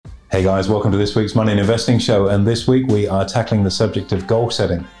Hey guys, welcome to this week's Money and Investing Show, and this week we are tackling the subject of goal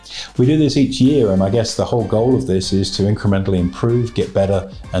setting. We do this each year, and I guess the whole goal of this is to incrementally improve, get better,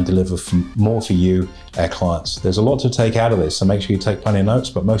 and deliver more for you, our clients. There's a lot to take out of this, so make sure you take plenty of notes,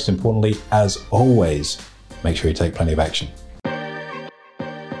 but most importantly, as always, make sure you take plenty of action.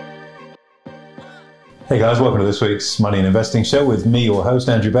 Hey guys, welcome to this week's Money and Investing Show with me, your host,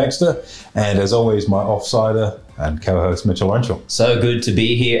 Andrew Baxter, and as always, my offsider and co-host, Mitchell Wrenchell. So good to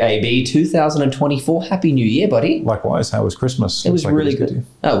be here, AB. 2024. Happy New Year, buddy. Likewise, how was Christmas? It was really good.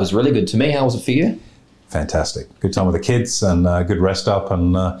 It was really good to me. How was it for you? Fantastic. Good time with the kids and good rest up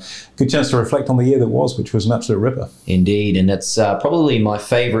and good chance to reflect on the year that was, which was an absolute ripper. Indeed. And it's probably my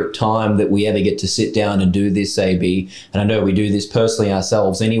favorite time that we ever get to sit down and do this, AB. And I know we do this personally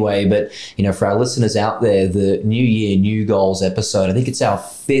ourselves anyway, but you know, for our listeners out there, the New Year, New Goals episode, I think it's our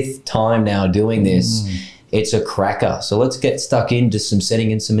 5th time now doing this. It's a cracker. So let's get stuck into some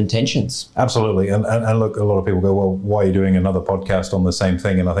setting and some intentions. Absolutely. And look, a lot of people go, well, why are you doing another podcast on the same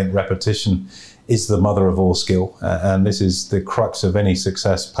thing? And I think repetition is the mother of all skill. And this is the crux of any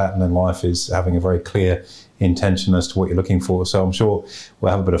success pattern in life, is having a very clear intention as to what you're looking for. So I'm sure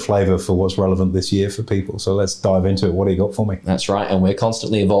we'll have a bit of flavor for what's relevant this year for people. So let's dive into it. What do you got for me? That's right. And we're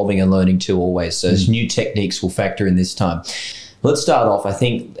constantly evolving and learning too always. So new techniques will factor in this time. Let's start off, I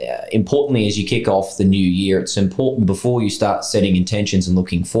think, importantly, as you kick off the new year, it's important before you start setting intentions and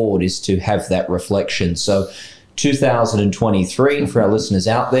looking forward is to have that reflection. So 2023, for our listeners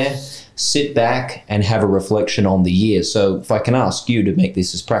out there, sit back and have a reflection on the year. So if I can ask you to make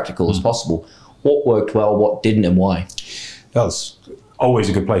this as practical as possible, what worked well, what didn't, and why? That's always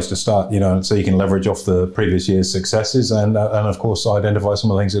a good place to start, so you can leverage off the previous year's successes and of course identify some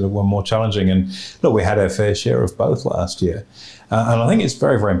of the things that were more challenging. And look, we had our fair share of both last year. And I think it's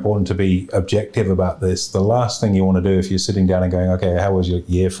very, very important to be objective about this. The last thing you want to do if you're sitting down and going, okay, how was your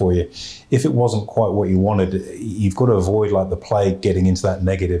year for you? If it wasn't quite what you wanted, you've got to avoid, like the plague, getting into that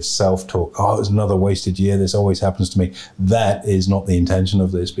negative self-talk. Oh, it was another wasted year. This always happens to me. That is not the intention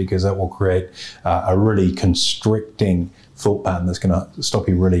of this, because that will create a really constricting thought pattern that's going to stop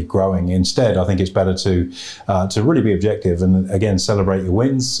you really growing. Instead, I think it's better to really be objective and, again, celebrate your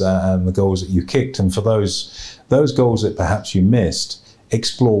wins and the goals that you kicked. And for those goals that perhaps you missed,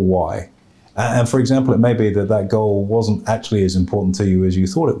 explore why. And for example, it may be that goal wasn't actually as important to you as you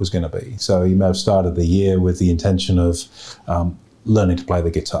thought it was going to be. So you may have started the year with the intention of learning to play the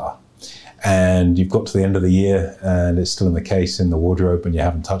guitar. And you've got to the end of the year and it's still in the case in the wardrobe and you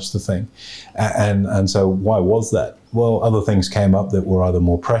haven't touched the thing. And so why was that? Well, other things came up that were either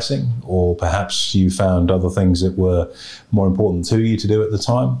more pressing, or perhaps you found other things that were more important to you to do at the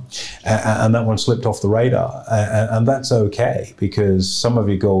time. And that one slipped off the radar. And that's okay, because some of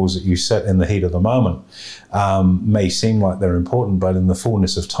your goals that you set in the heat of the moment may seem like they're important, but in the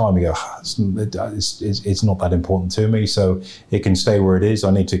fullness of time, you go, it's not that important to me, so it can stay where it is.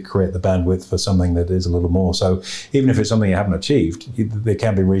 I need to create the bandwidth for something that is a little more. So even if it's something you haven't achieved, there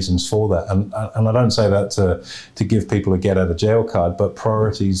can be reasons for that. And I don't say that to give people a get out of jail card, but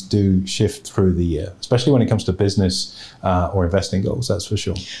priorities do shift through the year, especially when it comes to business or investing goals, that's for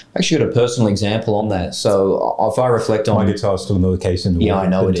sure. I actually got a personal example on that. So if I reflect on... My guitar's still in the case in the Yeah, I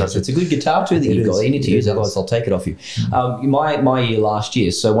know it is. It's a good guitar too that you've got. You need to use it, otherwise I'll take it off you. My year last year,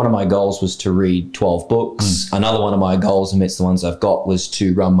 so one of my goals was to read 12 books. Another one of my goals, amidst the ones I've got, was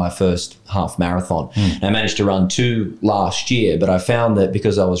to run my first half marathon. And I managed to run 2 last year, but I found that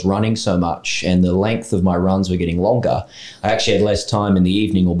because I was running so much and the length of my runs were getting longer, I actually had less time in the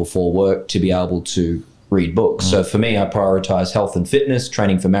evening or before work to be able to read books. So for me, I prioritize health and fitness,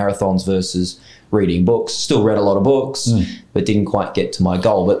 training for marathons versus reading books. Still read a lot of books, but didn't quite get to my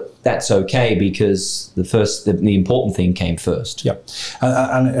goal. But that's okay, because the important thing came first. Yep.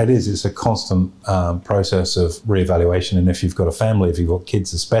 And it's a constant process of reevaluation. And if you've got a family, if you've got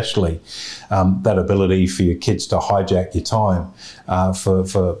kids especially, that ability for your kids to hijack your time,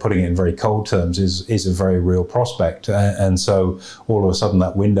 for putting it in very cold terms, is a very real prospect. And so all of a sudden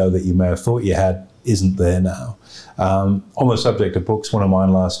that window that you may have thought you had isn't there now. On the subject of books, one of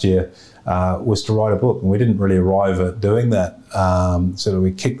mine last year was to write a book, and we didn't really arrive at doing that. So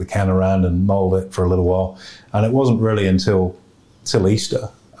we kicked the can around and mulled it for a little while, and it wasn't really until Easter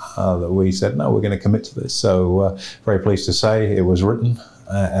that we said, no, we're going to commit to this. So very pleased to say it was written.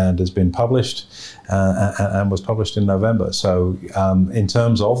 and has been published and was published in November. So in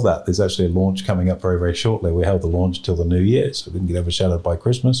terms of that, there's actually a launch coming up very, very shortly. We held the launch till the new year, so it didn't get overshadowed by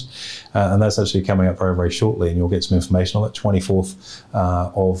Christmas. And that's actually coming up very, very shortly, and you'll get some information on that. 24th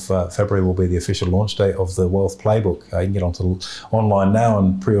of February will be the official launch date of the Wealth Playbook. You can get onto online now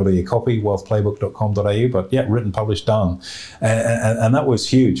and pre-order your copy, wealthplaybook.com.au. But yeah, written, published, done. And that was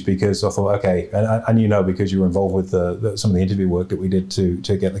huge, because I thought, okay, and you know, because you were involved with some of the interview work that we did to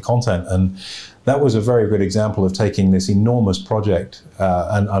get the content. And that was a very good example of taking this enormous project.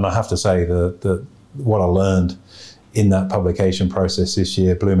 And I have to say that what I learned in that publication process this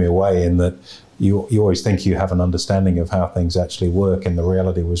year blew me away, in that you always think you have an understanding of how things actually work, and the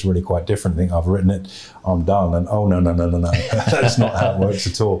reality was really quite different. I think I've written it, I'm done, and oh no, that's not how it works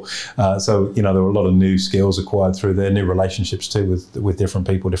at all. So there were a lot of new skills acquired through there, new relationships too with different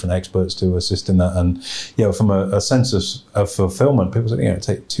people, different experts to assist in that, and from a sense of fulfillment, people said it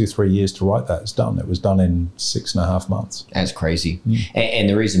take 2-3 years to write that. It's done. It was done in 6.5 months. That's crazy. And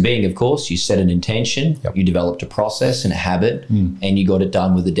the reason being, of course, you set an intention, you developed a process and a habit, and you got it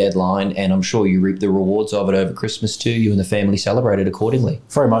done with a deadline, and I'm sure you reaped the rewards of it over Christmas too. You and the family celebrated accordingly.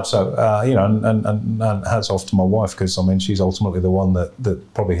 Very much so. And hats off to my wife, because she's ultimately the one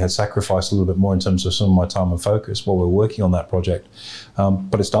that probably has sacrificed a little bit more in terms of some of my time and focus while we're working on that project.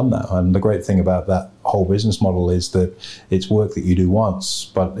 But it's done now. And the great thing about that whole business model is that it's work that you do once,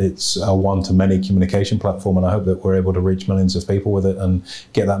 but it's a one-to-many communication platform. And I hope that we're able to reach millions of people with it and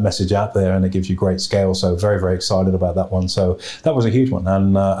get that message out there. And it gives you great scale. So very, very excited about that one. So that was a huge one.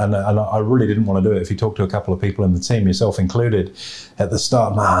 And I really didn't want to do it. If you talk to a couple of people in the team, yourself included, at the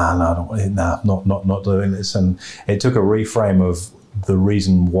start, not doing this. And it took a reframe of the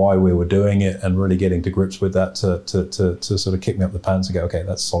reason why we were doing it, and really getting to grips with that to sort of kick me up the pants and go, okay,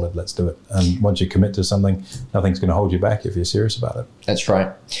 that's solid, let's do it. And once you commit to something, nothing's going to hold you back if you're serious about it. That's right.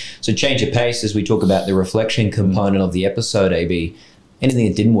 So change of pace, as we talk about the reflection component of the episode, AB. Anything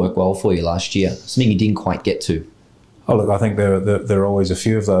that didn't work well for you last year? Something you didn't quite get to? Oh, look, I think there are always a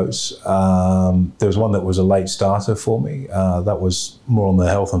few of those. There was one that was a late starter for me. That was more on the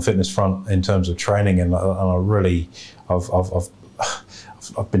health and fitness front in terms of training, and I really,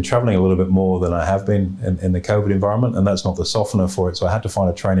 I've been traveling a little bit more than I have been in the COVID environment, and that's not the softener for it. So I had to find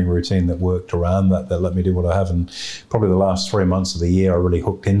a training routine that worked around that let me do what I have. And probably the last 3 months of the year, I really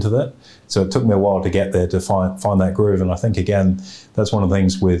hooked into that. So it took me a while to get there, to find that groove. And I think, again, that's one of the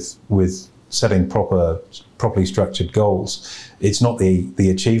things with setting properly structured goals. It's not the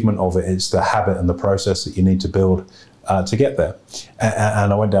achievement of it, it's the habit and the process that you need to build to get there.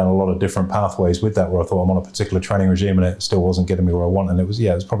 And I went down a lot of different pathways with that, where I thought I'm on a particular training regime and it still wasn't getting me where I want. And it was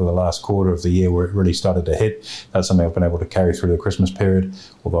probably the last quarter of the year where it really started to hit. That's something I've been able to carry through the Christmas period,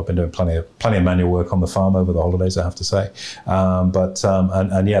 although I've been doing plenty of manual work on the farm over the holidays, I have to say.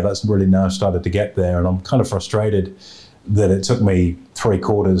 That's really now started to get there. And I'm kind of frustrated that it took me 3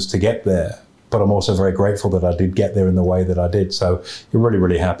 quarters to get there. But I'm also very grateful that I did get there in the way that I did. So you're really,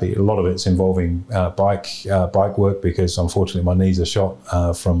 really happy. A lot of it's involving bike work, because unfortunately my knees are shot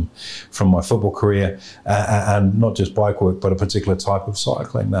from my football career, and not just bike work, but a particular type of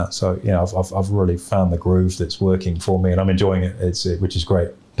cycling now. So I've really found the groove that's working for me, and I'm enjoying it. Which is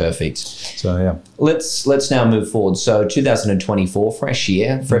great. Perfect. So yeah. Let's now move forward. So 2024, fresh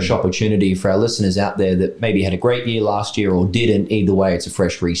year, fresh opportunity for our listeners out there that maybe had a great year last year or didn't. Either way, it's a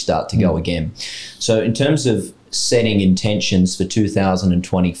fresh restart to go again. So in terms of setting intentions for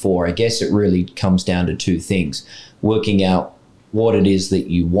 2024, I guess it really comes down to 2 things: working out what it is that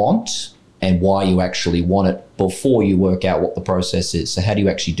you want and why you actually want it before you work out what the process is. So how do you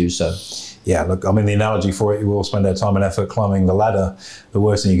actually do so? Yeah, look, I mean, the analogy for it, we all spend our time and effort climbing the ladder. The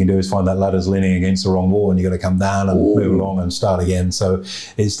worst thing you can do is find that ladder's leaning against the wrong wall, and you've got to come down and move along and start again. So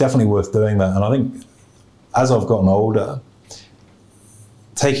it's definitely worth doing that. And I think as I've gotten older,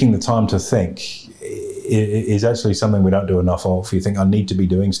 taking the time to think is actually something we don't do enough of. You think, I need to be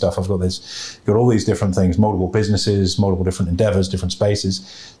doing stuff. I've got all these different things, multiple businesses, multiple different endeavors, different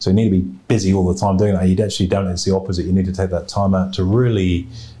spaces. So you need to be busy all the time doing that. You actually don't. It's the opposite. You need to take that time out to really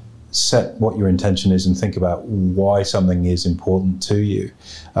set what your intention is and think about why something is important to you.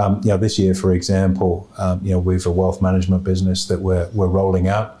 This year, for example, we've a wealth management business that we're rolling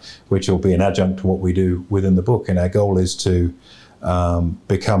out, which will be an adjunct to what we do within the book. And our goal is to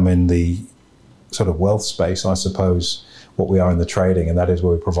become, in the sort of wealth space, I suppose, what we are in the trading, and that is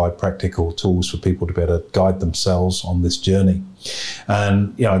where we provide practical tools for people to be able to guide themselves on this journey.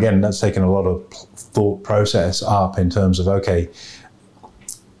 And again, that's taken a lot of thought process up in terms of, okay,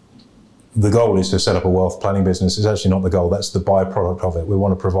 the goal is to set up a wealth planning business. It's actually not the goal. That's the byproduct of it. We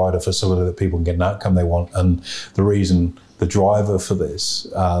want to provide a facility that people can get an outcome they want. And the reason the driver for this,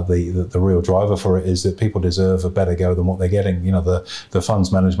 the real driver for it, is that people deserve a better go than what they're getting. You know, the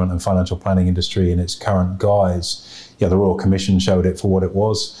funds management and financial planning industry in its current guise, the Royal Commission showed it for what it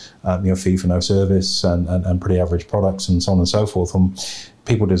was, fee for no service and pretty average products and so on and so forth. And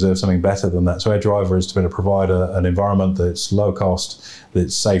people deserve something better than that. So our driver is to be able to provide an environment that's low cost,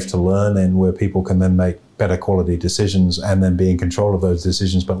 that's safe to learn in, where people can then make better quality decisions and then be in control of those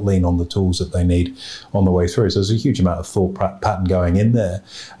decisions, but lean on the tools that they need on the way through. So there's a huge amount of thought pattern going in there.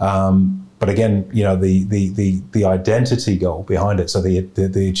 But again, the identity goal behind it. So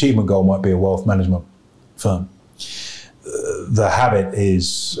the achievement goal might be a wealth management firm. The habit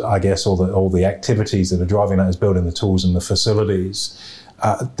is, I guess, all the activities that are driving that is building the tools and the facilities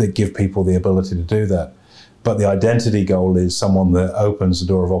that give people the ability to do that. But the identity goal is someone that opens the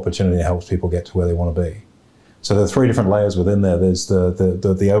door of opportunity and helps people get to where they want to be. So there are three different layers within there. There's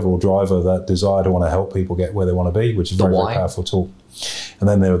the overall driver, that desire to want to help people get where they want to be, which is a very, very powerful tool. And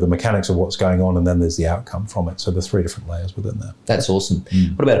then there are the mechanics of what's going on, and then there's the outcome from it. So there's three different layers within there. That's awesome.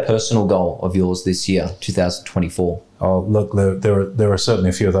 What about a personal goal of yours this year, 2024? Oh, look, there are certainly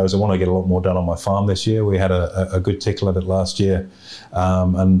a few of those. I want to get a lot more done on my farm this year. We had a good tickle at it last year.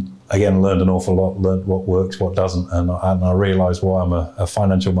 And again, learned an awful lot, learned what works, what doesn't. And I realised why I'm a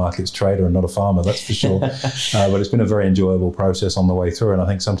financial markets trader and not a farmer, that's for sure. But it's been a very enjoyable process on the way through. And I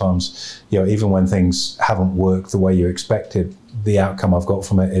think sometimes, even when things haven't worked the way you expected, the outcome I've got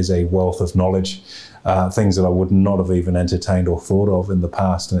from it is a wealth of knowledge, things that I would not have even entertained or thought of in the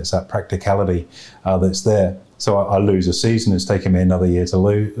past. And it's that practicality that's there. So I lose a season. It's taken me another year to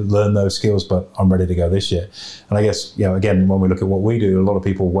learn those skills, but I'm ready to go this year. And I guess, again, when we look at what we do, a lot of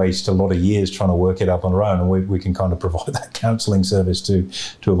people waste a lot of years trying to work it up on their own, and we can kind of provide that counselling service to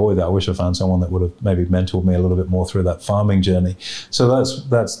avoid that. I wish I found someone that would have maybe mentored me a little bit more through that farming journey. So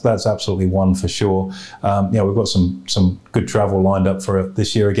that's absolutely one for sure. We've got some good travel lined up for it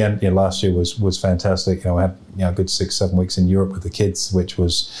this year again. Last year was fantastic. I had a good 6-7 weeks in Europe with the kids, which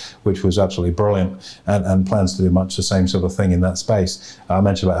was absolutely brilliant, and plans to do much the same sort of thing in that space. I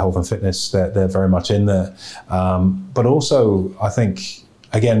mentioned about health and fitness; they're very much in there, but also I think,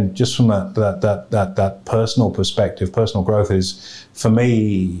 again, just from that personal perspective, personal growth for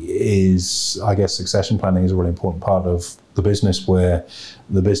me, I guess succession planning is a really important part of the business, where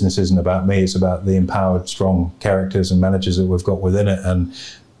the business isn't about me; it's about the empowered, strong characters and managers that we've got within it, and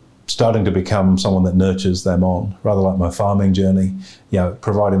starting to become someone that nurtures them on, rather like my farming journey,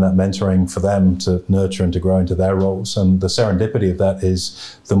 providing that mentoring for them to nurture and to grow into their roles. And the serendipity of that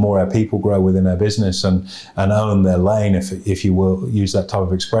is the more our people grow within our business and own their lane, if you will use that type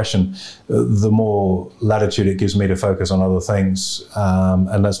of expression, the more latitude it gives me to focus on other things.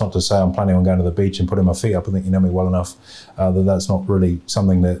 And that's not to say I'm planning on going to the beach and putting my feet up. I think you know me well enough that's not really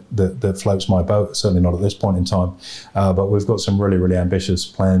something that floats my boat, certainly not at this point in time. But we've got some really, really ambitious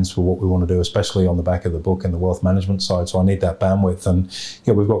plans for what we want to do, especially on the back of the book and the wealth management side. So I need that bandwidth. And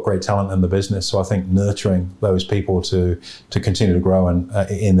we've got great talent in the business. So I think nurturing those people to continue to grow and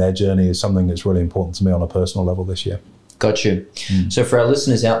in their journey is something that's really important to me on a personal level this year. Got you. So for our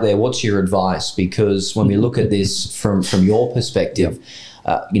listeners out there, what's your advice? Because when we look at this from your perspective,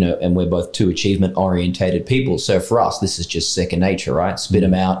 and we're both two achievement-orientated people. So for us, this is just second nature, right? Spit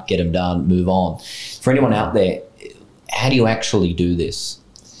them out, get them done, move on. For anyone out there, how do you actually do this?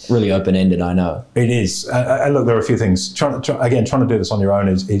 Really open-ended, I know. It is. Look, there are a few things. Trying to do this on your own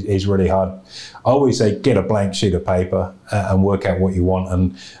is really hard. I always say get a blank sheet of paper and work out what you want.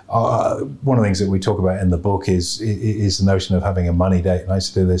 And one of the things that we talk about in the book is the notion of having a money date. And I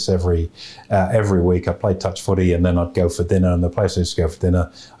used to do this every week. I played touch footy and then I'd go for dinner. And the place I used to go for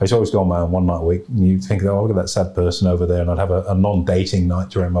dinner, I used to always go on my own one night a week. And you think, oh, look at that sad person over there. And I'd have a non-dating night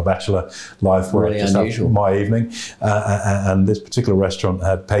during my bachelor life where really I just unusual. have my evening. And this particular restaurant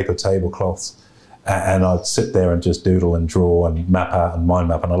had paper tablecloths. And I'd sit there and just doodle and draw and map out and mind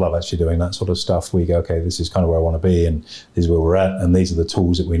map. And I love actually doing that sort of stuff. We go, okay, this is kind of where I want to be and this is where we're at. And these are the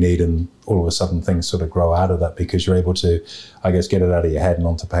tools that we need. And all of a sudden things sort of grow out of that because you're able to, I guess, get it out of your head and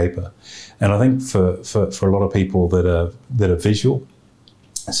onto paper. And I think for a lot of people that are visual,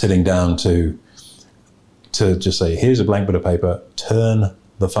 sitting down to just say, here's a blank bit of paper, turn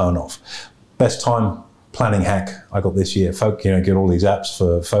the phone off. Best time planning hack I got this year. Get all these apps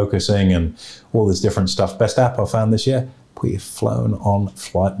for focusing and all this different stuff. Best app I found this year, put your phone on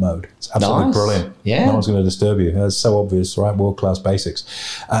flight mode. It's absolutely brilliant. Yeah. No one's going to disturb you. It's so obvious, right? World-class basics.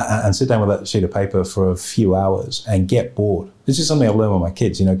 And sit down with that sheet of paper for a few hours and get bored. This is something I've learned with my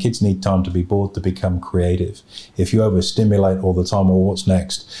kids. Kids need time to be bored to become creative. If you overstimulate all the time, well, what's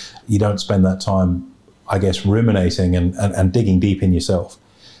next? You don't spend that time, I guess, ruminating and digging deep in yourself.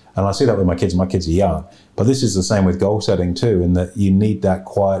 And I see that with my kids. My kids are young. But this is the same with goal setting too, in that you need that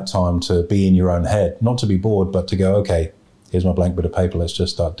quiet time to be in your own head, not to be bored, but to go, okay, here's my blank bit of paper, let's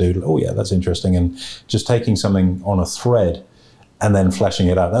just start doodling. Oh yeah, that's interesting. And just taking something on a thread and then fleshing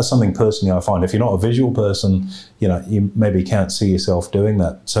it out. That's something personally I find. If you're not a visual person, you maybe can't see yourself doing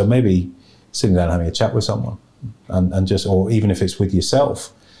that. So maybe sitting down and having a chat with someone and just, or even if it's with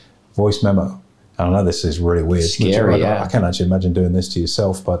yourself, voice memo. I know this is really weird. Scary, yeah. I can't actually imagine doing this to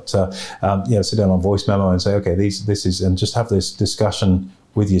yourself, but sit down on voice memo and say, okay, this is, and just have this discussion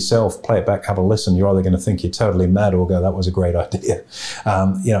with yourself, play it back, have a listen. You're either going to think you're totally mad or go, that was a great idea.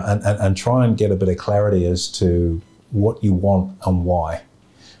 And try and get a bit of clarity as to what you want and why.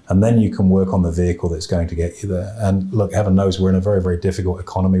 And then you can work on the vehicle that's going to get you there. And look, heaven knows we're in a very, very difficult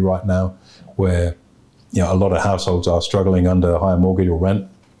economy right now where, a lot of households are struggling under higher mortgage or rent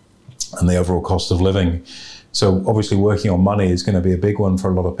and the overall cost of living. So obviously working on money is going to be a big one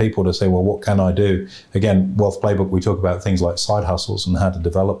for a lot of people to say, well, what can I do? Again, Wealth Playbook, we talk about things like side hustles and how to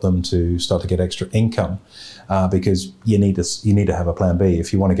develop them to start to get extra income because you need to have a plan B.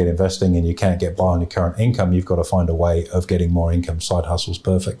 If you want to get investing and you can't get by on your current income, you've got to find a way of getting more income. Side hustle's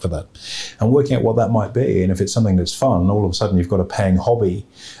perfect for that. And working out what that might be. And if it's something that's fun, all of a sudden you've got a paying hobby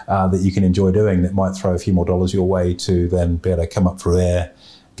that you can enjoy doing that might throw a few more dollars your way to then be able to come up through air,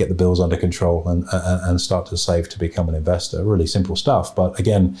 get the bills under control and start to save to become an investor. Really simple stuff. But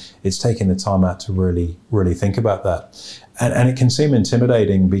again, it's taking the time out to really, really think about that. And it can seem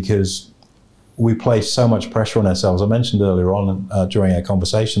intimidating because we place so much pressure on ourselves. I mentioned earlier on during our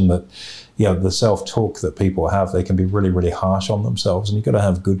conversation that, the self-talk that people have, they can be really, really harsh on themselves. And you've got to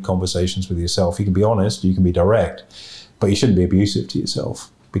have good conversations with yourself. You can be honest, you can be direct, but you shouldn't be abusive to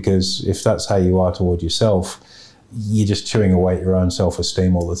yourself, because if that's how you are toward yourself, you're just chewing away at your own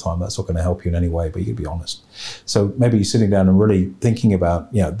self-esteem all the time. That's not going to help you in any way, but you can be honest. So maybe you're sitting down and really thinking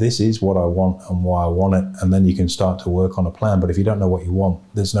about, this is what I want and why I want it, and then you can start to work on a plan. But if you don't know what you want,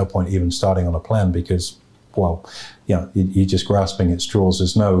 there's no point even starting on a plan because, you're just grasping at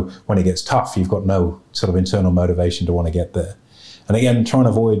straws. When it gets tough, you've got no sort of internal motivation to want to get there. And again, try and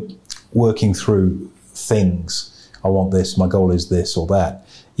avoid working through things. I want this, my goal is this or that.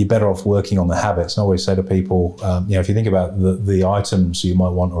 You're better off working on the habits. And I always say to people, if you think about the items you might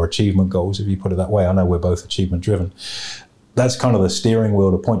want or achievement goals, if you put it that way, I know we're both achievement driven. That's kind of the steering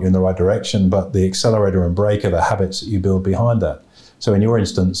wheel to point you in the right direction, but the accelerator and brake are the habits that you build behind that. So in your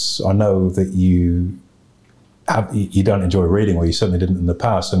instance, I know that you don't enjoy reading, or you certainly didn't in the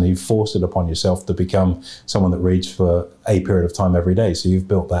past, and you've forced it upon yourself to become someone that reads for a period of time every day. So you've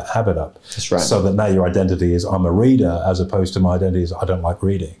built that habit up. That's right. So that now your identity is I'm a reader, as opposed to my identity is I don't like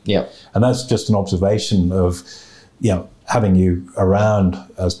reading. Yeah. And that's just an observation of, having you around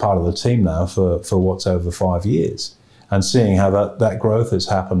as part of the team now for what's over 5 years, and seeing how that growth has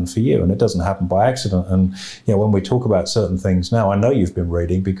happened for you. And it doesn't happen by accident. And when we talk about certain things now, I know you've been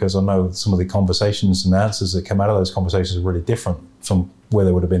reading because I know some of the conversations and answers that come out of those conversations are really different from where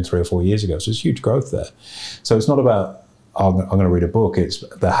they would have been 3 or 4 years ago. So there's huge growth there. So it's not about, I'm going to read a book. It's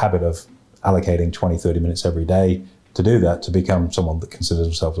the habit of allocating 20, 30 minutes every day to do that, to become someone that considers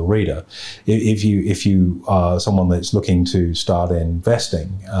themselves a reader. If you are someone that's looking to start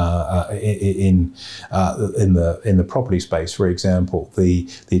investing in the property space, for example, the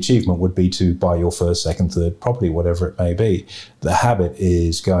achievement would be to buy your first, second, third property, whatever it may be. The habit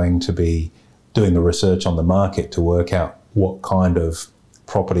is going to be doing the research on the market to work out what kind of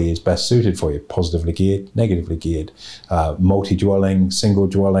property is best suited for you, positively geared, negatively geared, multi-dwelling, single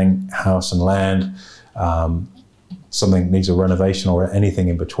dwelling, house and land, something needs a renovation or anything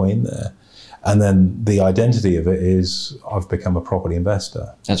in between there. And then the identity of it is I've become a property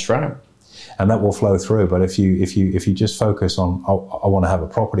investor. That's right. And that will flow through. But if you just focus on I want to have a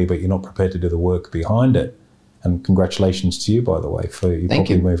property, but you're not prepared to do the work behind it, and congratulations to you, by the way, for your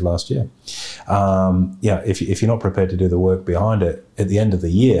property move last year. If you're not prepared to do the work behind it, at the end of the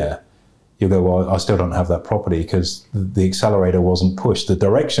year, you'll go, well, I still don't have that property because the accelerator wasn't pushed. The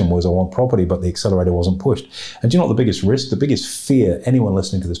direction was I want property, but the accelerator wasn't pushed. And do you know what the biggest risk, the biggest fear anyone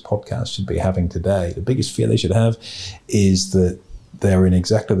listening to this podcast should be having today, the biggest fear they should have is that they're in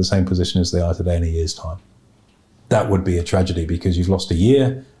exactly the same position as they are today in a year's time. That would be a tragedy because you've lost a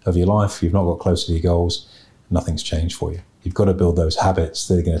year of your life, you've not got close to your goals, nothing's changed for you. You've got to build those habits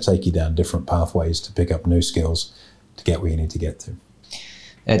that are going to take you down different pathways to pick up new skills to get where you need to get to.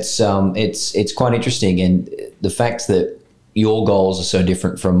 It's quite interesting, and the fact that your goals are so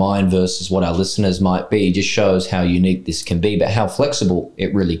different from mine versus what our listeners might be just shows how unique this can be, but how flexible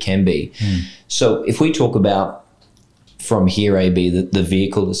it really can be. So if we talk about from here, AB, the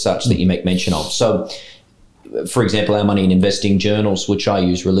vehicle as such that you make mention of. So for example, our money and investing journals, which I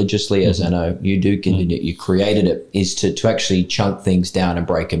use religiously, as I know you do, you created it, is to actually chunk things down and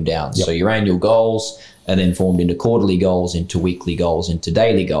break them down. Yep. So your annual goals are then formed into quarterly goals, into weekly goals, into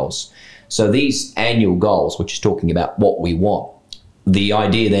daily goals. So these annual goals, which is talking about what we want, the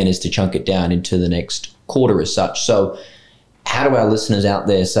idea then is to chunk it down into the next quarter as such. So how do our listeners out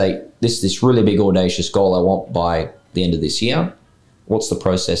there say, this really big audacious goal I want by the end of this year? What's the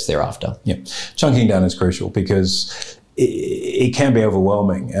process thereafter? Yeah, chunking down is crucial because it can be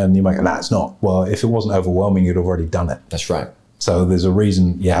overwhelming, and you might go, it's not. Well, if it wasn't overwhelming, you'd have already done it. That's right. So there's a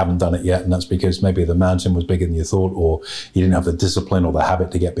reason you haven't done it yet, and that's because maybe the mountain was bigger than you thought, or you didn't have the discipline or the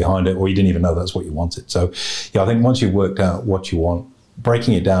habit to get behind it, or you didn't even know that's what you wanted. So I think once you've worked out what you want,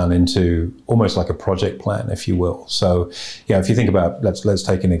 breaking it down into almost like a project plan, if you will. So, if you think about, let's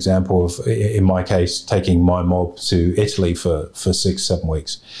take an example of, in my case, taking my mob to Italy for 6-7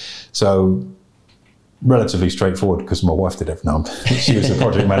 weeks. So, relatively straightforward because my wife did it. No, she was the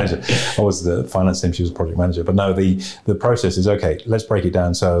project manager. I was the finance team. She was the project manager. But no, the process is, okay, let's break it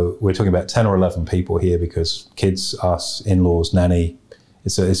down. So we're talking about 10 or 11 people here because kids, us, in-laws, nanny.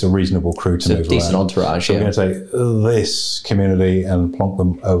 It's a reasonable crew to move around. It's a decent entourage, so we're going to take this community and plonk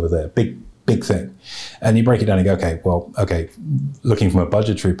them over there. Big thing. And you break it down and go, okay, looking from a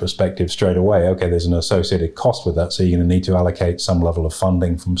budgetary perspective straight away, okay, there's an associated cost with that. So you're going to need to allocate some level of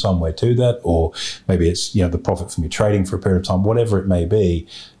funding from somewhere to that, or maybe it's, the profit from your trading for a period of time, whatever it may be.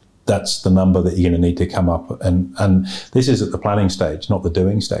 That's the number that you're going to need to come up. And this is at the planning stage, not the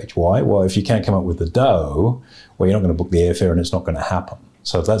doing stage. Why? Well, if you can't come up with the dough, well, you're not going to book the airfare and it's not going to happen.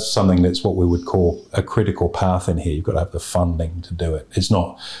 So that's something that's what we would call a critical path in here. You've got to have the funding to do it. It's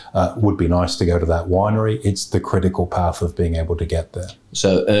not, would be nice to go to that winery. It's the critical path of being able to get there.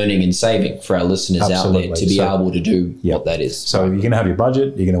 So earning and saving for our listeners Absolutely. Out there to be able to do what that is. So you're going to have your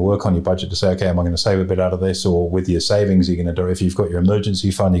budget. You're going to work on your budget to say, okay, am I going to save a bit out of this? Or with your savings, you're going to do, if you've got your emergency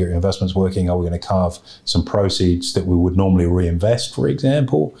fund, you've got your investments working, are we going to carve some proceeds that we would normally reinvest, for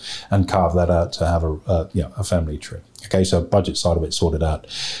example, and carve that out to have a family trip? Okay, so budget side of it sorted out.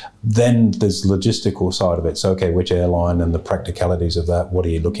 Then there's logistical side of it. So, okay, which airline and the practicalities of that? What are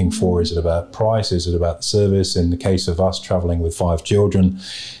you looking for? Is it about price? Is it about the service? In the case of us traveling with 5 children,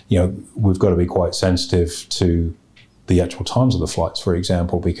 we've got to be quite sensitive to the actual times of the flights, for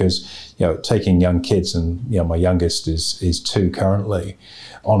example, because, taking young kids, and, my youngest is 2 currently,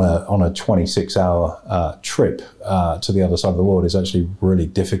 on a 26-hour trip to the other side of the world is actually really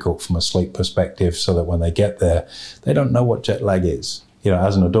difficult from a sleep perspective, so that when they get there, they don't know what jet lag is.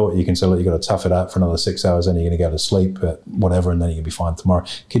 As an adult, you can say, look, you've got to tough it out for another 6 hours, then you're going to go to sleep, whatever, and then you're going to be fine tomorrow.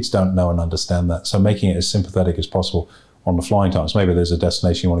 Kids don't know and understand that. So making it as sympathetic as possible on the flying times. Maybe there's a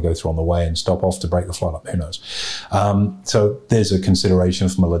destination you want to go through on the way and stop off to break the flight up, who knows. So there's a consideration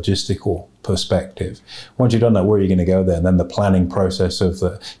from a logistical perspective. Once you've done that, where are you going to go there? And then the planning process of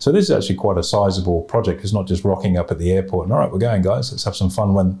so this is actually quite a sizable project. It's not just rocking up at the airport and, all right, we're going, guys, let's have some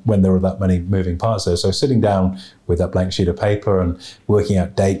fun when there are that many moving parts there. So sitting down with that blank sheet of paper and working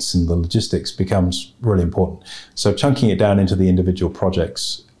out dates and the logistics becomes really important. So chunking it down into the individual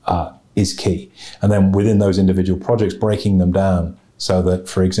projects is key. And then within those individual projects, breaking them down so that,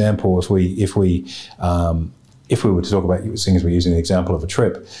 for example, if we were to talk about, seeing as we're using the example of a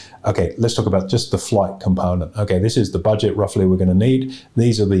trip, okay, let's talk about just the flight component. Okay, this is the budget roughly we're going to need.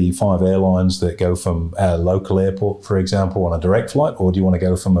 These are the 5 airlines that go from a local airport, for example, on a direct flight, or do you want to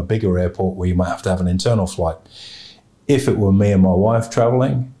go from a bigger airport where you might have to have an internal flight? If it were me and my wife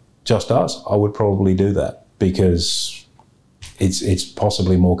traveling, just us, I would probably do that because it's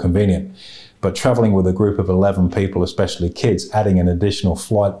possibly more convenient. But traveling with a group of 11 people, especially kids, adding an additional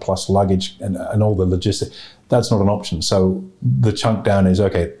flight plus luggage and all the logistics, that's not an option. So the chunk down is,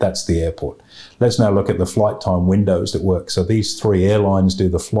 okay, that's the airport. Let's now look at the flight time windows that work. So these 3 airlines do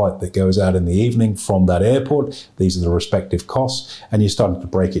the flight that goes out in the evening from that airport. These are the respective costs. And you're starting to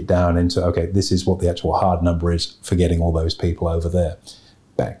break it down into, okay, this is what the actual hard number is for getting all those people over there.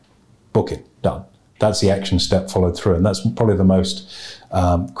 Bang, book it, done. That's the action step followed through. And that's probably the most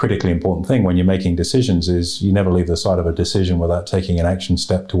critically important thing when you're making decisions, is you never leave the side of a decision without taking an action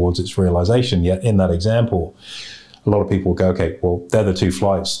step towards its realization. Yet in that example, a lot of people go, okay, well, they're the 2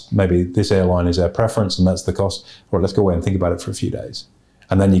 flights. Maybe this airline is our preference and that's the cost. Or let's go away and think about it for a few days.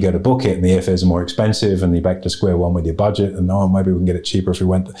 And then you go to book it and the airfares are more expensive and you're back to square one with your budget. And maybe we can get it cheaper if we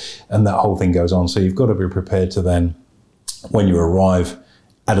went. And that whole thing goes on. So you've got to be prepared to then, when you arrive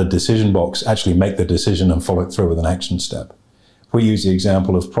at a decision box, actually make the decision and follow it through with an action step. We use the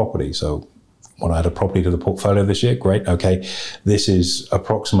example of property. So Want to add a property to the portfolio this year? Great. Okay, this is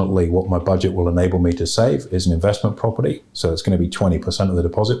approximately what my budget will enable me to save is an investment property. So it's going to be 20% of the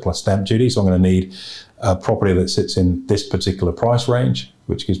deposit plus stamp duty. So I'm going to need a property that sits in this particular price range,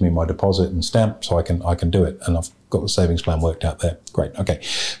 which gives me my deposit and stamp, so I can do it. And I've got the savings plan worked out there. Great. Okay.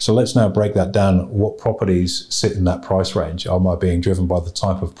 So let's now break that down. What properties sit in that price range? Am I being driven by the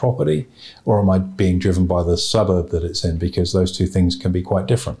type of property, or am I being driven by the suburb that it's in? Because those two things can be quite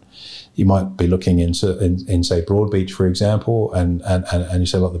different. You might be looking in say, Broadbeach, for example, and you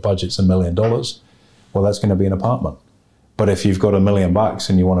say, look, the budget's $1 million. Well, that's going to be an apartment. But if you've got $1 million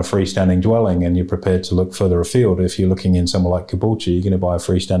and you want a freestanding dwelling and you're prepared to look further afield, if you're looking in somewhere like Caboolture, you're going to buy a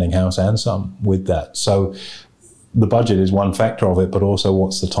freestanding house and some with that. So the budget is one factor of it, but also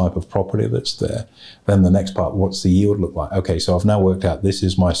what's the type of property that's there. Then the next part, what's the yield look like? Okay, so I've now worked out this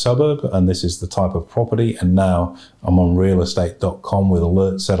is my suburb and this is the type of property, and now I'm on realestate.com with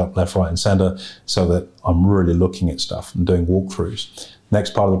alerts set up left, right and center so that I'm really looking at stuff and doing walkthroughs.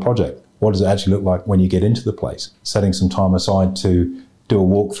 Next part of the project, what does it actually look like when you get into the place? Setting some time aside to do a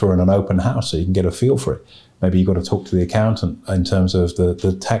walkthrough in an open house so you can get a feel for it. Maybe you've got to talk to the accountant in terms of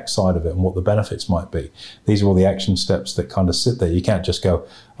the tax side of it and what the benefits might be. These are all the action steps that kind of sit there. You can't just go,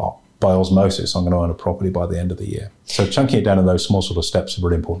 oh, by osmosis, I'm going to own a property by the end of the year. So chunking it down to those small sort of steps are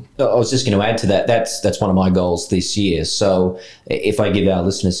really important. I was just going to add to that. That's one of my goals this year. So if I give our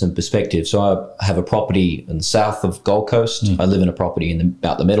listeners some perspective, so I have a property in the south of Gold Coast. I live in a property in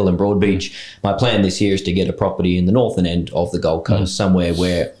about the middle in Broadbeach. My plan this year is to get a property in the northern end of the Gold Coast, somewhere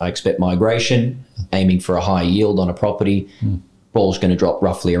where I expect migration, aiming for a high yield on a property. Ball's going to drop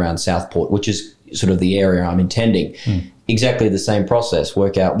roughly around Southport, which is sort of the area I'm intending. Exactly the same process,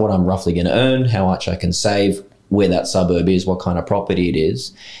 work out what I'm roughly going to earn, how much I can save, where that suburb is, what kind of property it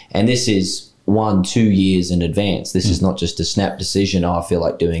is. And this is 1-2 years in advance. This is not just a snap decision, oh, I feel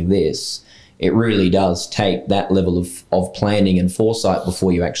like doing this. It really does take that level of planning and foresight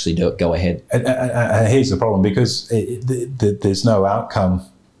before you actually go ahead. And here's the problem, because there's no outcome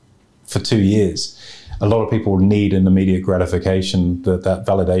for 2 years. A lot of people need an immediate gratification, that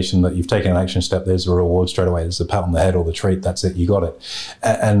validation that you've taken an action step, there's a reward straight away, there's a pat on the head or the treat, that's it, you got it.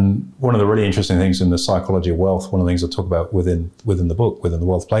 And one of the really interesting things in the psychology of wealth, one of the things I talk about within the book, within the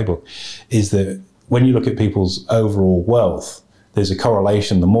Wealth Playbook, is that when you look at people's overall wealth, there's a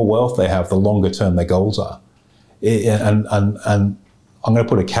correlation. The more wealth they have, the longer term their goals are. And I'm going to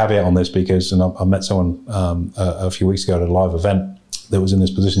put a caveat on this, because I met someone a few weeks ago at a live event that was in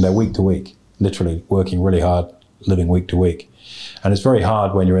this position. They're week to week, literally working really hard, living week to week. And it's very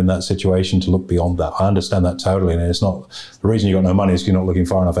hard when you're in that situation to look beyond that. I understand that totally. And it's not, the reason you got no money is you're not looking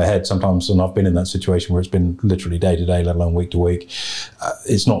far enough ahead. Sometimes, and I've been in that situation where it's been literally day to day, let alone week to week.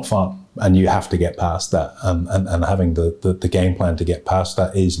 It's not fun. And you have to get past that. And having the game plan to get past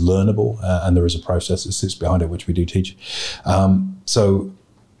that is learnable. And there is a process that sits behind it, which we do teach. So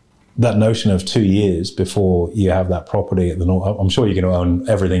that notion of 2 years before you have that property at the north, I'm sure you're going to own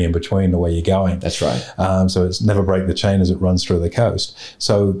everything in between the way you're going. That's right. So it's never break the chain as it runs through the coast.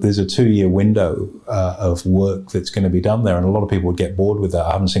 So there's a 2-year window of work that's going to be done there. And a lot of people would get bored with that.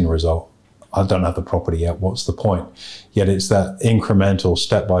 I haven't seen a result. I don't have the property yet. What's the point? Yet it's that incremental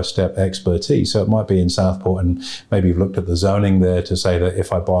step-by-step expertise. So it might be in Southport, and maybe you've looked at the zoning there to say that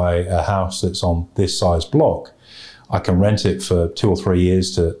if I buy a house that's on this size block, I can rent it for 2 or 3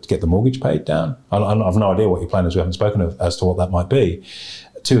 years to get the mortgage paid down. I have no idea what your plan is. We haven't spoken as to what that might be.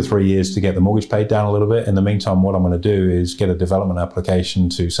 2 or 3 years to get the mortgage paid down a little bit. In the meantime, what I'm going to do is get a development application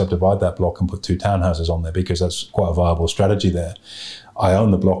to subdivide that block and put 2 townhouses on there, because that's quite a viable strategy there. I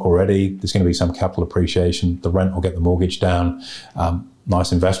own the block already. There's going to be some capital appreciation. The rent will get the mortgage down.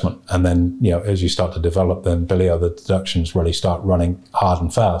 Nice investment. And then, as you start to develop, then Billy, the deductions really start running hard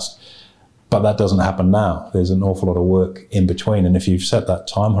and fast. But that doesn't happen now. There's an awful lot of work in between. And if you've set that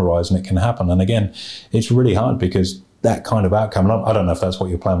time horizon, it can happen. And again, it's really hard, because that kind of outcome, and I don't know if that's what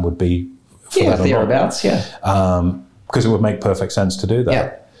your plan would be for that or thereabouts, not. Because it would make perfect sense to do that.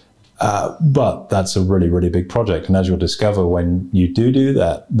 Yeah. But that's a really, really big project. And as you'll discover, when you do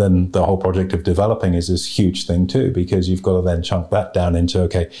that, then the whole project of developing is this huge thing too, because you've got to then chunk that down into,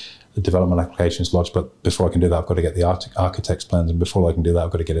 okay, the development application is lodged, but before I can do that, I've got to get the architect's plans, and before I can do that,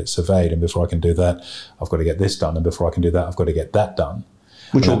 I've got to get it surveyed, and before I can do that, I've got to get this done, and before I can do that, I've got to get that done.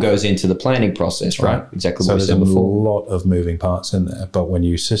 Which all goes into the planning process, right? Exactly what we said before. So there's a lot of moving parts in there, but when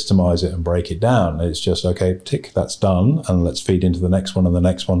you systemize it and break it down, it's just, okay, tick, that's done, and let's feed into the next one and the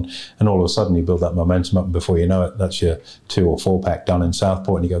next one, and all of a sudden you build that momentum up, and before you know it, that's your 2 or 4 pack done in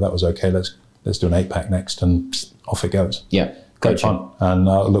Southport, and you go, that was okay, let's do an 8 pack next, and off it goes. Yeah. great fun. And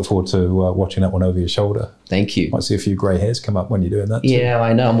I look forward to watching that one over your shoulder. Thank you. Might see a few grey hairs come up when you're doing that too. Yeah,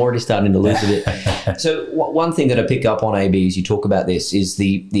 I know. I'm already starting to lose a bit. So one thing that I pick up on, AB, as you talk about this, is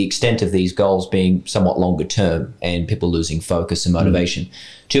the extent of these goals being somewhat longer term and people losing focus and motivation.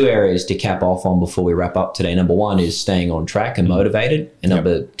 Two areas to cap off on before we wrap up today. Number one is staying on track and motivated. And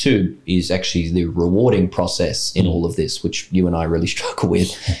number two is actually the rewarding process in all of this, which you and I really struggle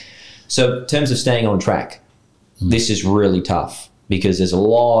with. So in terms of staying on track, this is really tough because there's a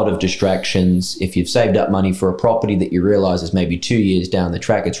lot of distractions. If you've saved up money for a property that you realize is maybe 2 years down the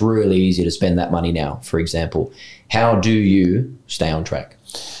track, it's really easy to spend that money now, for example. How do you stay on track?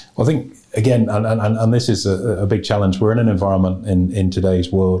 Well, I think, again, and this is a big challenge. We're in an environment in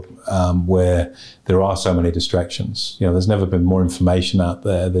today's world where there are so many distractions. You know, there's never been more information out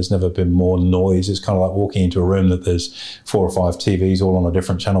there. There's never been more noise. It's kind of like walking into a room that there's 4 or 5 TVs all on a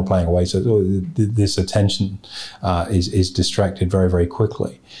different channel playing away. So this attention is distracted very, very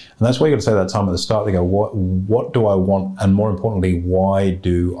quickly. And that's why you got to take that time at the start to go, what do I want? And more importantly, why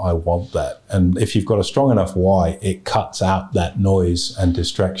do I want that? And if you've got a strong enough why, it cuts out that noise and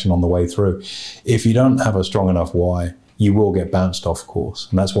distraction on the way through. If you don't have a strong enough why, you will get bounced off course.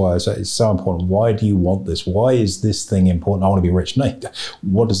 And that's why I say it's so important. Why do you want this? Why is this thing important? I want to be rich. No,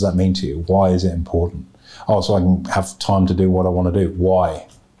 what does that mean to you? Why is it important? Oh, so I can have time to do what I want to do. Why?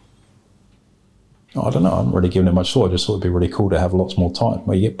 Oh, I don't know. I haven't really given it much thought. I just thought it'd be really cool to have lots more time.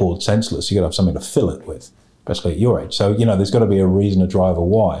 Well, you get bored senseless. You got to have something to fill it with, especially at your age. So, you know, there's got to be a reason, a drive, a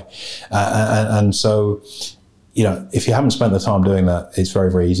why. And so, you know, if you haven't spent the time doing that, it's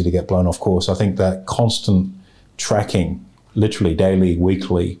very, very easy to get blown off course. I think that constant tracking, literally daily,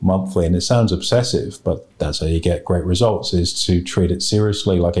 weekly, monthly, and it sounds obsessive, but that's how you get great results, is to treat it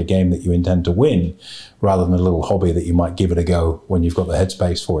seriously like a game that you intend to win rather than a little hobby that you might give it a go when you've got the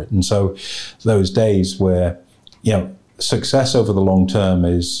headspace for it. And so those days where, you know, success over the long term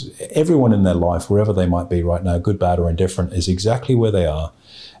is everyone in their life, wherever they might be right now, good, bad, or indifferent, is exactly where they are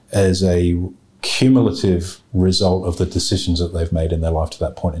as a cumulative result of the decisions that they've made in their life to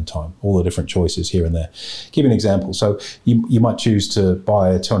that point in time, all the different choices here and there. Give you an example. So you might choose to buy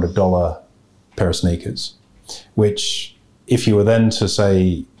a $200 pair of sneakers, which if you were then to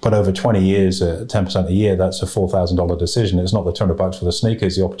say, put over 20 years at 10% a year, that's a $4,000 decision. It's not the $200 for the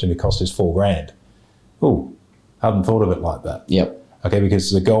sneakers. The opportunity cost is $4,000. Oh, hadn't thought of it like that. Yep. Okay,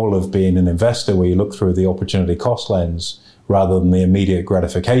 because the goal of being an investor where you look through the opportunity cost lens rather than the immediate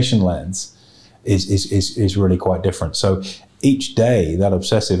gratification lens is really quite different. So each day, that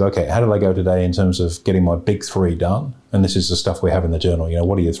obsessive, okay, how did I go today in terms of getting my big 3 done? And this is the stuff we have in the journal. You know,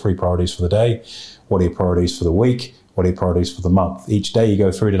 what are your 3 priorities for the day? What are your priorities for the week? What are your priorities for the month? Each day you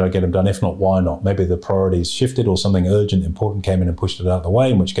go through, did I get them done? If not, why not? Maybe the priorities shifted or something urgent, important came in and pushed it out of the way,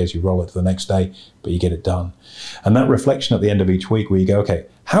 in which case you roll it to the next day, but you get it done. And that reflection at the end of each week where you go, okay,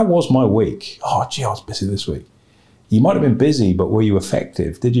 how was my week? Oh, gee, I was busy this week. You might have been busy, but were you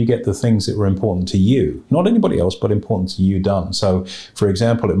effective? Did you get the things that were important to you? Not anybody else, but important to you done. So, for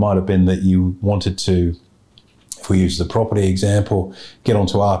example, it might have been that you wanted to, if we use the property example, get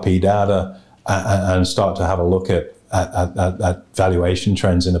onto RP data and start to have a look at valuation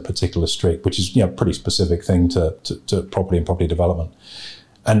trends in a particular street, which is, you know, a pretty specific thing to property and property development.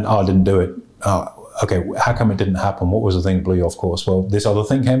 And I didn't do it. Okay, how come it didn't happen? What was the thing that blew you off course? Well, this other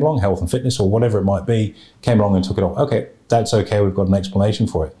thing came along, health and fitness or whatever it might be, came along and took it off. Okay, that's okay. We've got an explanation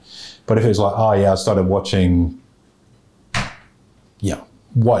for it. But if it was like, oh yeah, I started watching,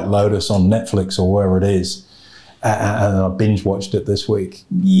 White Lotus on Netflix or wherever it is, and I binge watched it this week.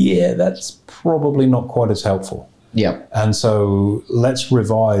 Yeah, that's probably not quite as helpful. Yeah. And so let's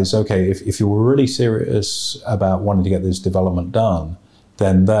revise. Okay, if you were really serious about wanting to get this development done,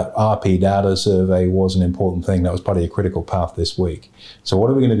 then that RP data survey was an important thing. That was part of your critical path this week. So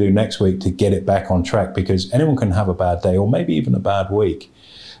what are we going to do next week to get it back on track? Because anyone can have a bad day or maybe even a bad week.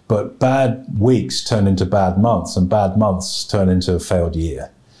 But bad weeks turn into bad months and bad months turn into a failed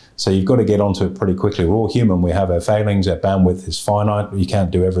year. So you've got to get onto it pretty quickly. We're all human. We have our failings. Our bandwidth is finite. You can't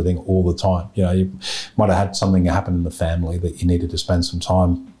do everything all the time. You know, you might have had something happen in the family that you needed to spend some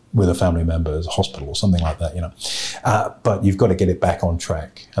time with a family member, as a hospital or something like that, you know. But you've got to get it back on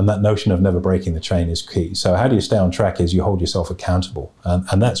track. And that notion of never breaking the chain is key. So how do you stay on track is you hold yourself accountable.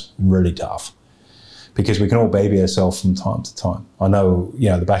 And that's really tough because we can all baby ourselves from time to time. I know, you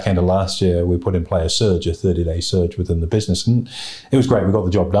know, the back end of last year, we put in play a 30-day surge within the business. And it was great. We got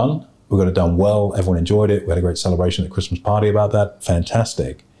the job done. We got it done well. Everyone enjoyed it. We had a great celebration at the Christmas party about that.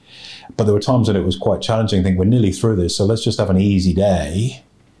 Fantastic. But there were times that it was quite challenging. I think we're nearly through this, so let's just have an easy day.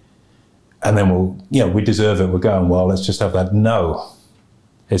 And then we deserve it, we're going well, let's just have that. No,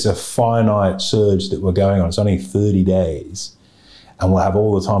 it's a finite surge that we're going on. It's only 30 days. and we'll have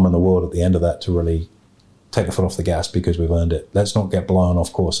all the time in the world at the end of that to really take the foot off the gas because we've earned it. Let's not get blown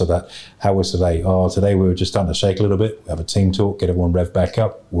off course. So that, how was today? Oh, today we were just starting to shake a little bit. We have a team talk, get everyone revved back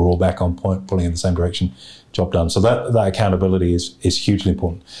up. We're all back on point, pulling in the same direction. Job done. So that accountability is hugely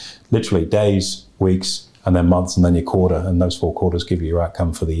important. Literally days, weeks, and then months, and then your quarter. And those 4 quarters give you your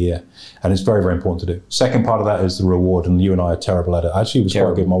outcome for the year. And it's very, very important to do. Second part of that is the reward. And you and I are terrible at it. Actually, it was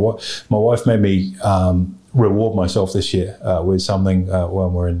quite good. My wife made me reward myself this year with something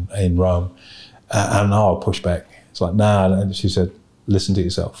when we're in Rome. And I'll push back. It's like, nah. And she said, listen to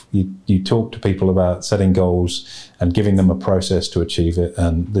yourself. You talk to people about setting goals and giving them a process to achieve it.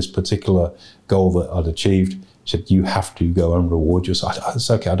 And this particular goal that I'd achieved, she said, you have to go and reward yourself. It's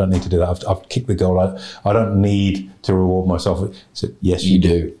okay, I don't need to do that. I've kicked the goal. I don't need to reward myself. I said, yes, you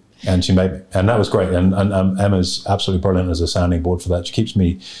do. And she made me. And that was great. And Emma's absolutely brilliant as a sounding board for that. She keeps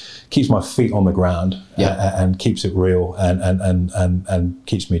my feet on the ground and keeps it real and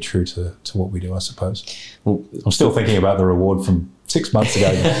keeps me true to what we do, I suppose. Well, I'm still thinking about the reward from 6 months ago.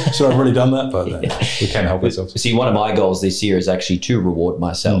 Should I have really done that? But we can't help ourselves. See, one of my goals this year is actually to reward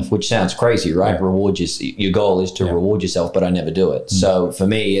myself, which sounds crazy, right? Yeah. Your goal is to reward yourself, but I never do it. So for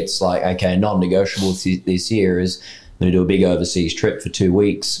me, it's like, okay, non-negotiable this year is I'm going to do a big overseas trip for 2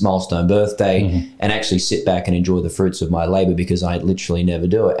 weeks, milestone birthday, and actually sit back and enjoy the fruits of my labor because I literally never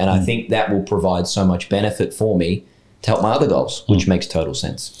do it. And I think that will provide so much benefit for me to help my other goals, which makes total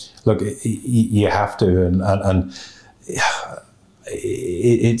sense. Look, you have to, and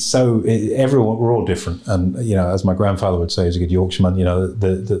it's so, everyone, we're all different. And, as my grandfather would say, as a good Yorkshireman,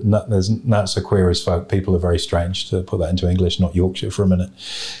 there's nuts are queer as folk. People are very strange, to put that into English, not Yorkshire for a minute.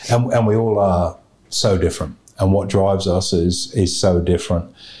 And we all are so different. And what drives us is so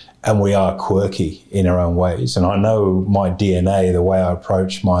different. And we are quirky in our own ways. And I know my DNA, the way I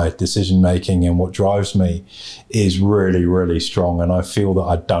approach my decision-making and what drives me is really, really strong. And I feel that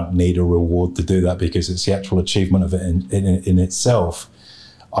I don't need a reward to do that because it's the actual achievement of it in itself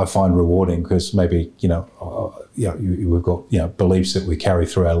I find rewarding because maybe, we've got, beliefs that we carry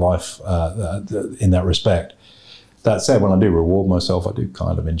through our life in that respect. That said, when I do reward myself, I do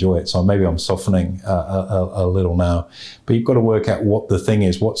kind of enjoy it. So maybe I'm softening a little now. But you've got to work out what the thing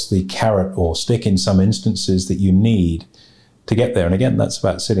is. What's the carrot or stick in some instances that you need to get there? And again, that's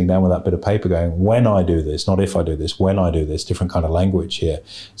about sitting down with that bit of paper going, when I do this, not if I do this, when I do this, different kind of language here.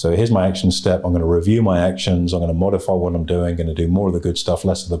 So here's my action step. I'm going to review my actions. I'm going to modify what I'm doing. I'm going to do more of the good stuff,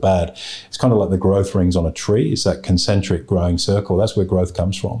 less of the bad. It's kind of like the growth rings on a tree. It's that concentric growing circle. That's where growth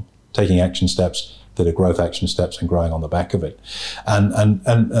comes from. Taking action steps that are growth action steps and growing on the back of it. And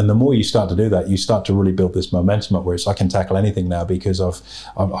the more you start to do that, you start to really build this momentum up where it's I can tackle anything now because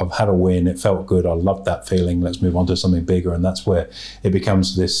I've had a win, it felt good, I loved that feeling, let's move on to something bigger. And that's where it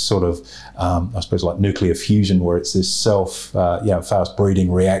becomes this sort of, I suppose like nuclear fusion where it's this fast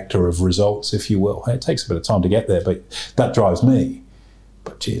breeding reactor of results, if you will. It takes a bit of time to get there, but that drives me.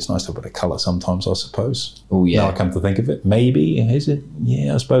 But gee, it's nice to have a bit of colour sometimes, I suppose. Oh, yeah. Now I come to think of it. Maybe, is it?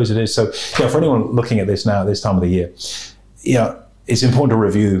 Yeah, I suppose it is. So, for anyone looking at this now, at this time of the year, it's important to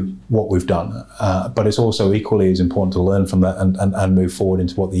review what we've done. But it's also equally as important to learn from that and move forward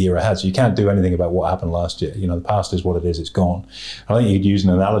into what the year ahead. So you can't do anything about what happened last year. The past is what it is, it's gone. I think you could use an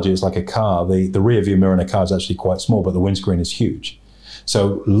analogy, it's like a car. The rear view mirror in a car is actually quite small, but the windscreen is huge.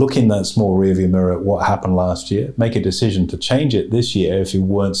 So look in that small rearview mirror at what happened last year, make a decision to change it this year if you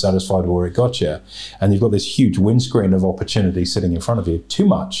weren't satisfied with where it got you. And you've got this huge windscreen of opportunity sitting in front of you, too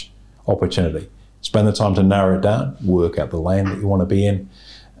much opportunity. Spend the time to narrow it down, work out the lane that you want to be in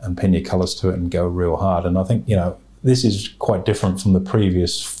and pin your colours to it and go real hard. And I think, this is quite different from the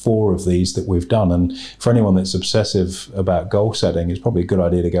previous 4 of these that we've done. And for anyone that's obsessive about goal setting, it's probably a good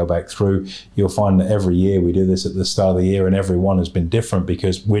idea to go back through. You'll find that every year we do this at the start of the year and every one has been different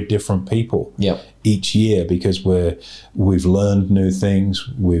because we're different people each year because we've learned new things.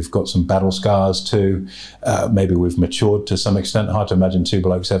 We've got some battle scars too. Maybe we've matured to some extent. Hard to imagine 2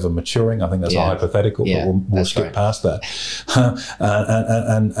 blokes ever maturing. I think that's a hypothetical, but we'll skip past that.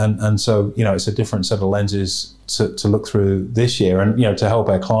 And so, it's a different set of lenses to look through this year. And, to help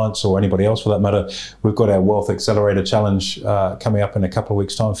our clients or anybody else for that matter, we've got our Wealth Accelerator Challenge coming up in a couple of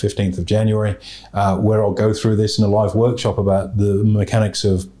weeks' time, 15th of January, where I'll go through this in a live workshop about the mechanics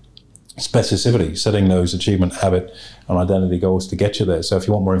of specificity, setting those achievement, habit, and identity goals to get you there. So if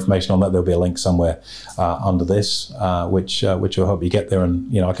you want more information on that, there'll be a link somewhere under this, which will help you get there.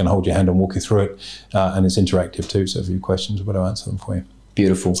 And, I can hold your hand and walk you through it. And it's interactive too. So if you have questions, we'll answer them for you.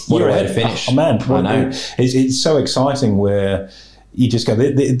 Beautiful. What a way to finish. Oh, man. It's so exciting where, you just go,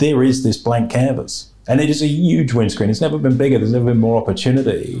 there is this blank canvas. And it is a huge windscreen. It's never been bigger. There's never been more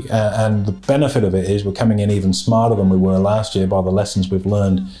opportunity. And the benefit of it is we're coming in even smarter than we were last year by the lessons we've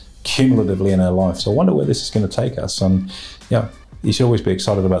learned cumulatively in our life. So I wonder where this is going to take us. And you should always be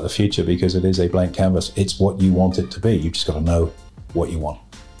excited about the future because it is a blank canvas. It's what you want it to be. You've just got to know what you want.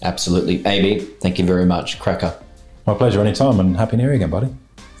 Absolutely. AB, thank you very much. Cracker. My pleasure. Anytime. And Happy New Year again, buddy.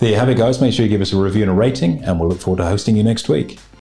 There you have it, guys. Make sure you give us a review and a rating, and we'll look forward to hosting you next week.